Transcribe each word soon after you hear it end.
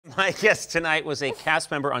My guest tonight was a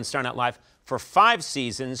cast member on Star Night Live for 5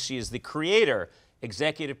 seasons. She is the creator,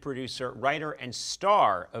 executive producer, writer, and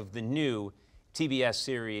star of the new TBS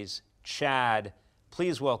series, Chad.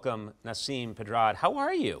 Please welcome Nasim Pedrad. How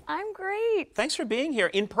are you? I'm great. Thanks for being here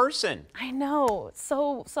in person. I know.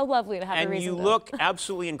 So lovely to have a reason. And you look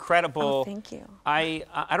absolutely incredible. Oh, thank you. I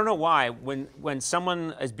don't know why. When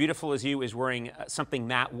someone as beautiful as you is wearing something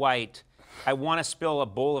that white, I want to spill a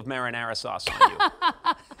bowl of marinara sauce on you.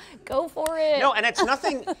 Go for it. No, and it's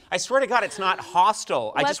nothing, I swear to God, it's not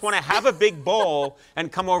hostile. I just want to have a big bowl and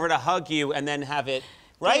come over to hug you and then have it,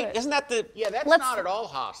 right? Isn't that the... Yeah, that's not at all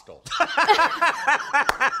hostile.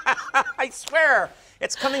 I swear,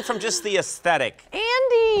 it's coming from just the aesthetic.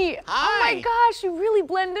 Andy! Hi. Oh my gosh, you really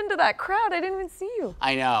blend into that crowd. I didn't even see you.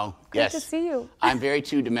 I know. Great Yes. to see you. I'm very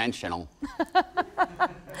two-dimensional. Well,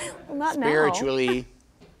 not Spiritually,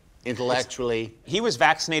 intellectually. He was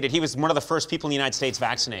vaccinated. He was one of the first people in the United States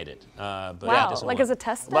vaccinated. But Wow, doesn't like want- as a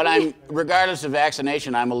test study? But I'm, regardless of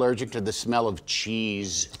vaccination, I'm allergic to the smell of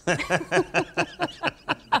cheese.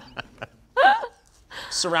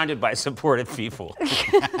 Surrounded by supportive people.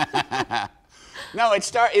 No, it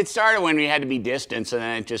started when we had to be distanced, and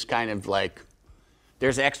then it just kind of like,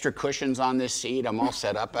 there's extra cushions on this seat. I'm all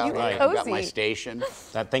set up out You here. look I've got my cozy. station.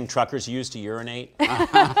 That thing truckers use to urinate.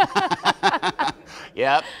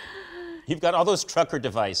 Yep. You've got all those trucker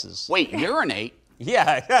devices. Wait, urinate?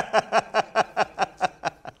 Yeah.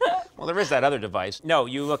 Well, there is that other device. No,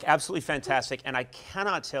 you look absolutely fantastic, and I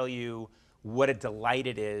cannot tell you what a delight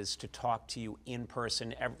it is to talk to you in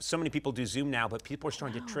person. So many people do Zoom now, but people are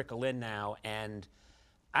starting to trickle in now, and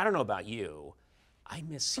I don't know about you. I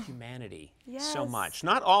miss humanity so Yes. much.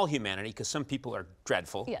 Not all humanity, because some people are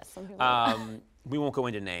dreadful. Yes, some people are. We won't go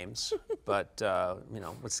into names, but you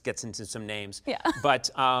know, let's get into some names. Yeah.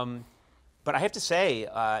 But I have to say,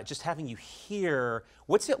 just having you here,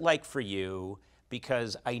 what's it like for you?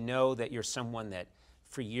 Because I know that you're someone that,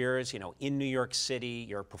 for years, you know, in New York City,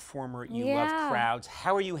 you're a performer, you love Yeah. crowds.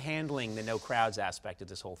 How are you handling the no crowds aspect of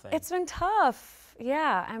this whole thing? It's been tough.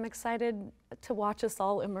 Yeah, I'm excited to watch us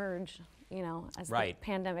all emerge, you know, as Right. the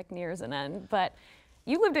pandemic nears an end. But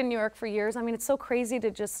you lived in New York for years. I mean, it's so crazy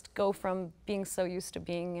to just go from being so used to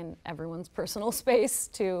being in everyone's personal space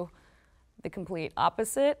to the complete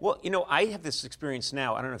opposite. Well, you know, I have this experience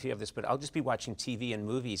now. I don't know if you have this, but I'll just be watching TV and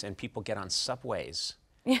movies, and people get on subways.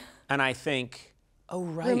 Yeah. And I think, oh,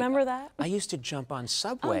 right. Remember that? I used to jump on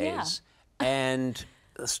subways, yeah. and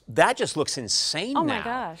that just looks insane now. Oh, my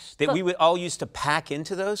gosh. That we would all used to pack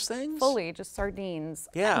into those things? Fully, just sardines.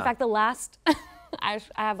 Yeah. In fact, the last, I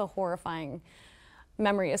have a horrifying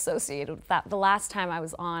memory associated with that. The last time I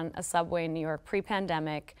was on a subway in New York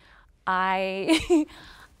pre-pandemic, it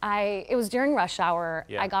was during rush hour.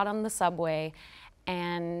 Yeah. I got on the subway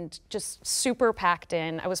and just super packed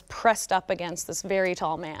in. I was pressed up against this very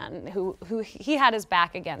tall man who he had his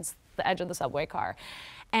back against the edge of the subway car.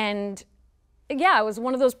 And yeah, it was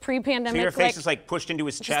one of those pre-pandemic. So your face is like pushed into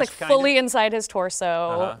his just chest, like kind fully of? inside his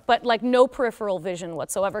torso, but like no peripheral vision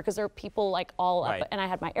whatsoever, because there are people like all Right. up. And I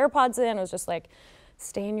had my AirPods in. I was just like,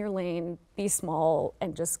 stay in your lane, be small,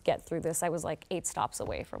 and just get through this. I was like 8 stops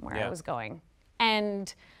away from where Yeah. I was going.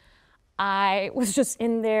 And I was just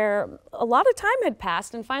in there. A lot of time had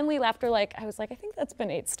passed, and finally after I was like, I think that's been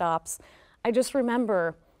 8 stops. I just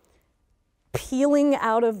remember peeling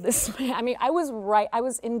out of this man. I mean, I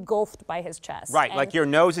was engulfed by his chest. Right, and like your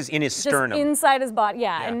nose is in his just sternum. inside his body,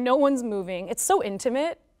 yeah, Yeah. and no one's moving. It's so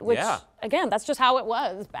intimate, which, Yeah. again, that's just how it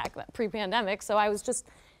was back then, pre-pandemic. So I was just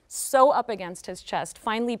so up against his chest,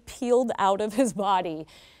 finally peeled out of his body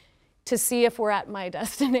to see if we're at my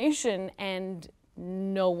destination, and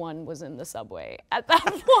no one was in the subway at that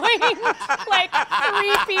point. Like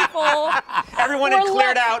 3 people. Everyone had were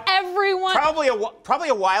cleared left- out. Everyone. Probably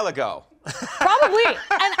a while ago. Probably.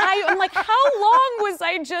 And I'm like, how long was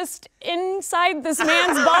I just inside this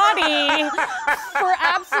man's body for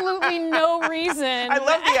absolutely no reason? I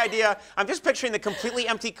love the idea. I'm just picturing the completely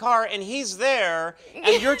empty car, and he's there,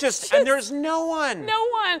 and you're just, and there's no one. No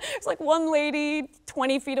one. It's like one lady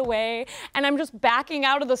 20 feet away, and I'm just backing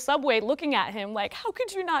out of the subway looking at him like, how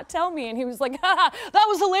could you not tell me? And he was like, haha, that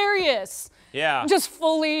was hilarious. Yeah. Just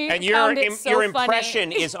fully And found it so your funny.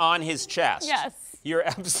 impression is on his chest. Yes. You're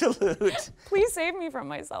absolute. Please save me from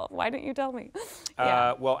myself. Why didn't you tell me?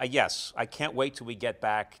 Yeah. Well, yes, I can't wait till we get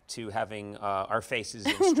back to having our faces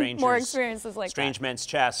in strangers. More experiences like strange that. men's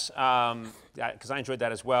chests, because I enjoyed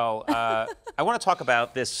that as well. I want to talk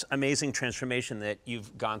about this amazing transformation that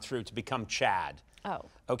you've gone through to become Chad. Oh.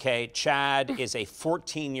 Okay, Chad is a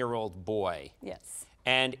 14-year-old boy. Yes.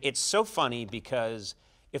 And it's so funny because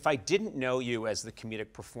if I didn't know you as the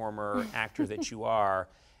comedic performer, actor that you are,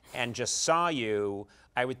 and just saw you,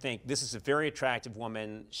 I would think this is a very attractive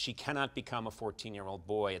woman. She cannot become a 14-year-old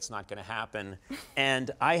boy. It's not going to happen.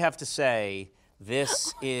 And I have to say,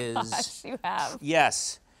 this is... Gosh, you have.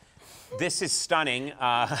 Yes. This is stunning.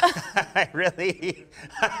 I really...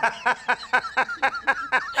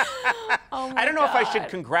 Oh my I don't know if I should God.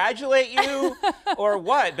 congratulate you or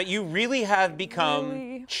what, but you really have become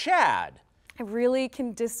Really? Chad. I really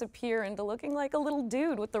can disappear into looking like a little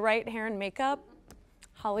dude with the right hair and makeup.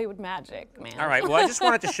 Hollywood magic, man. All right, well, I just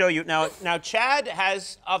wanted to show you. Now Chad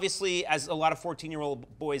has, obviously, as a lot of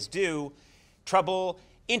 14-year-old boys do, trouble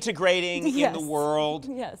integrating in Yes. the world,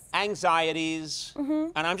 Yes. anxieties,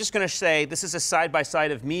 and I'm just going to say, this is a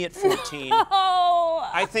side-by-side of me at 14. Oh,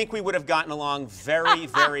 I think we would have gotten along very,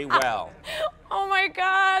 very well. oh my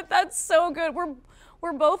God, that's so good.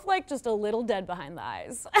 We're both like just a little dead behind the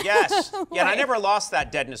eyes. Yes. Yeah, and I Like- never lost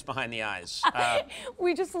that deadness behind the eyes.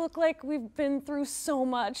 We just look like we've been through so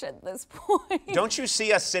much at this point. Don't you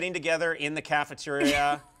see us sitting together in the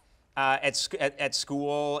cafeteria at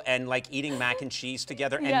school and like eating mac and cheese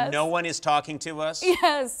together and Yes. no one is talking to us?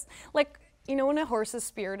 Yes, like, you know when a horse's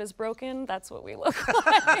spirit is broken? That's what we look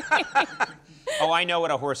like. Oh, I know what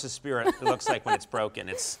a horse's spirit looks like when it's broken.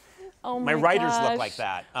 It's Oh my my writers gosh. look like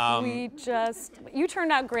that. You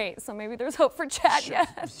turned out great, so maybe there's hope for Chad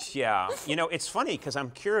yet. Yeah. You know, it's funny because I'm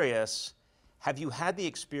curious. Have you had the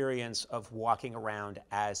experience of walking around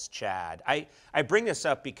as Chad? I bring this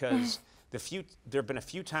up because there have been a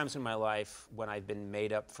few times in my life when I've been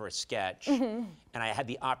made up for a sketch, and I had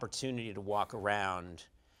the opportunity to walk around.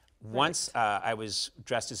 Once I was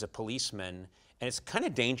dressed as a policeman, and it's kind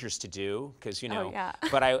of dangerous to do because, you know, yeah.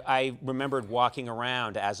 but I remembered walking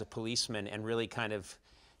around as a policeman and really kind of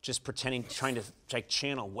just pretending, trying to like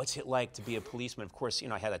channel what's it like to be a policeman. Of course, you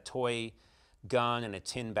know, I had a toy gun and a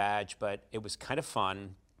tin badge, but it was kind of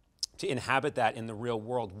fun to inhabit that in the real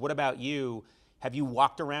world. What about you? Have you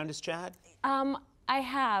walked around as Chad? I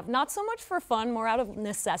have. Not so much for fun, more out of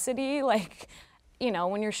necessity. Like, you know,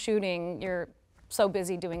 when you're shooting, you're so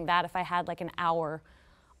busy doing that. If I had like an hour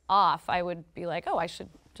off, I would be like, oh, I should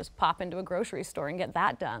just pop into a grocery store and get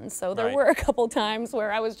that done. So there Right. were a couple times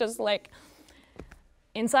where I was just like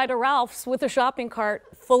inside a Ralph's with a shopping cart,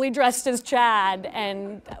 fully dressed as Chad,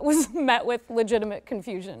 and was met with legitimate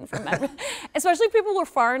confusion from everyone. Especially if people were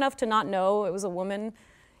far enough to not know it was a woman,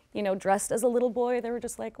 you know, dressed as a little boy. They were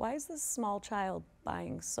just like, why is this small child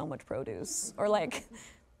buying so much produce? Or like,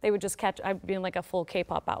 they would just catch, I'd be in like a full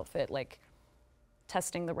K-pop outfit, like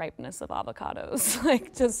testing the ripeness of avocados.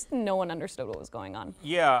 Like, just no one understood what was going on.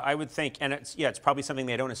 Yeah, I would think, and it's probably something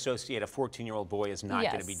they don't associate. A 14-year-old boy is not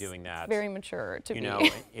going to be Yes, doing that. Very mature to You be. know,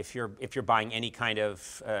 if you're buying any kind of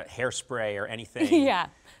hairspray or anything. Yeah,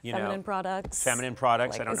 you feminine know, products. Feminine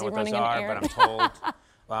products. Like, I don't is know he what those running an are, but I'm errand?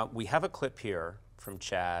 told. We have a clip here from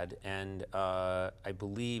Chad, and I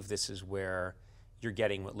believe this is where you're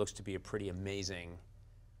getting what looks to be a pretty amazing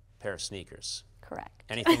pair of sneakers. Correct.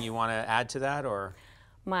 Anything you want to add to that, or?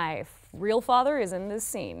 My real father is in this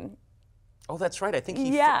scene. Oh, that's right. I think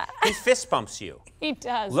he Yeah. he fist bumps you. He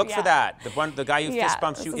does. Look for yeah. that. The guy who Yeah, fist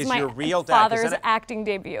bumps you this is my your real dad. 'Cause father's then acting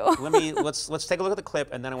debut. let's take a look at the clip,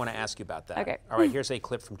 and then I want to ask you about that. Okay. All right. Here's a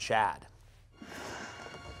clip from Chad.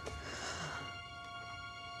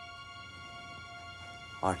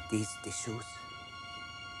 Are these the shoes?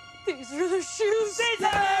 These are the shoes. These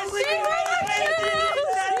are the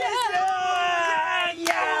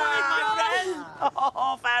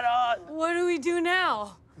Oh, Farad! What do we do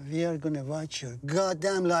now? We are gonna watch your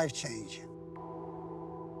goddamn life change.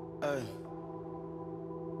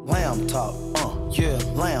 Lamb talk, yeah,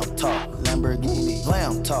 lamb talk, Lamborghini.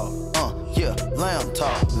 Lamb talk, yeah, lamb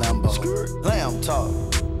talk, Lambo. Lamb talk,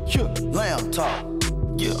 yeah, lamb talk,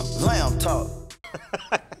 yeah, lamb talk.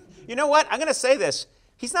 You know what? I'm going to say this.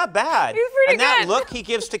 He's not bad. He's pretty and that good. look he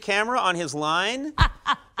gives to camera on his line,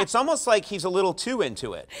 it's almost like he's a little too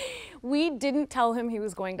into it. We didn't tell him he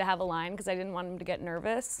was going to have a line because I didn't want him to get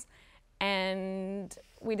nervous. And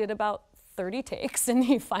we did about 30 takes and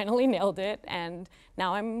he finally nailed it. And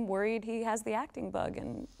now I'm worried he has the acting bug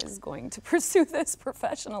and is going to pursue this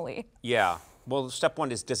professionally. Yeah. Well, step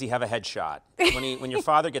one is, does he have a headshot? When your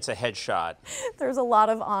father gets a headshot. There's a lot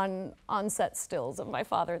of on-set stills of my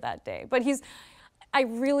father that day. But he's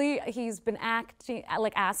been acting,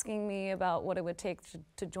 like asking me about what it would take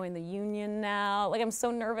to join the union now. Like, I'm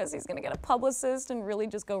so nervous he's gonna get a publicist and really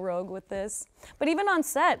just go rogue with this. But even on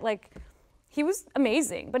set, like, he was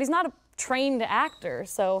amazing, but he's not a trained actor,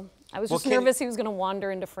 so I was just nervous he was gonna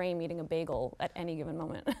wander into frame eating a bagel at any given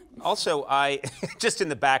moment. Also, just in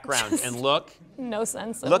the background, and look No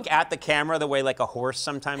sense of. Look at the camera the way like a horse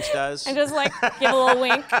sometimes does. And just like give a little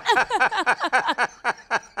wink.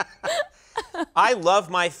 I love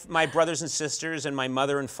my brothers and sisters and my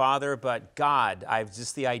mother and father, but God, I've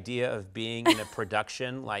just the idea of being in a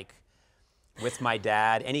production like with my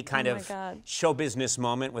dad, any kind Oh my of God. show business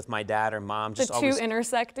moment with my dad or mom. The Just two always,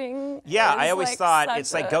 intersecting. yeah, I is, always like, thought such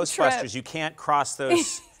it's like a Ghostbusters. trip. You can't cross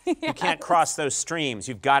those. You can't cross those streams.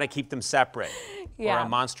 You've got to keep them separate, or Yeah. a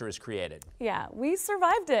monster is created. Yeah, we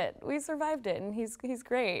survived it. We survived it, and he's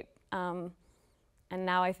great. And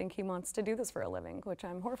now I think he wants to do this for a living, which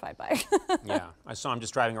I'm horrified by. Yeah, I saw him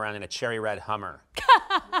just driving around in a cherry red Hummer.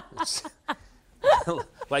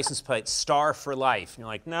 License plate, star for life. And you're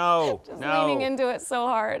like, no, Just no. leaning into it so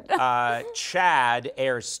hard. Chad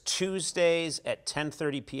airs Tuesdays at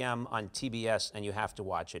 10:30 p.m. on TBS, and you have to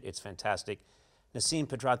watch it. It's fantastic. Nasim,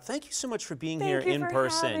 Pedrad, thank you so much for being here Thank you in for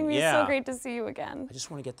person. having me. Yeah, So great to see you again. I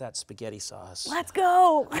just want to get that spaghetti sauce. Let's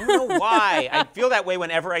go. I don't know why. I feel that way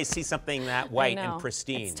whenever I see something that white know. and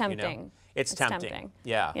pristine. It's tempting. You know? It's tempting.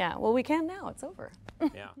 Yeah. Yeah. Well, we can now. It's over.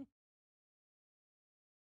 Yeah.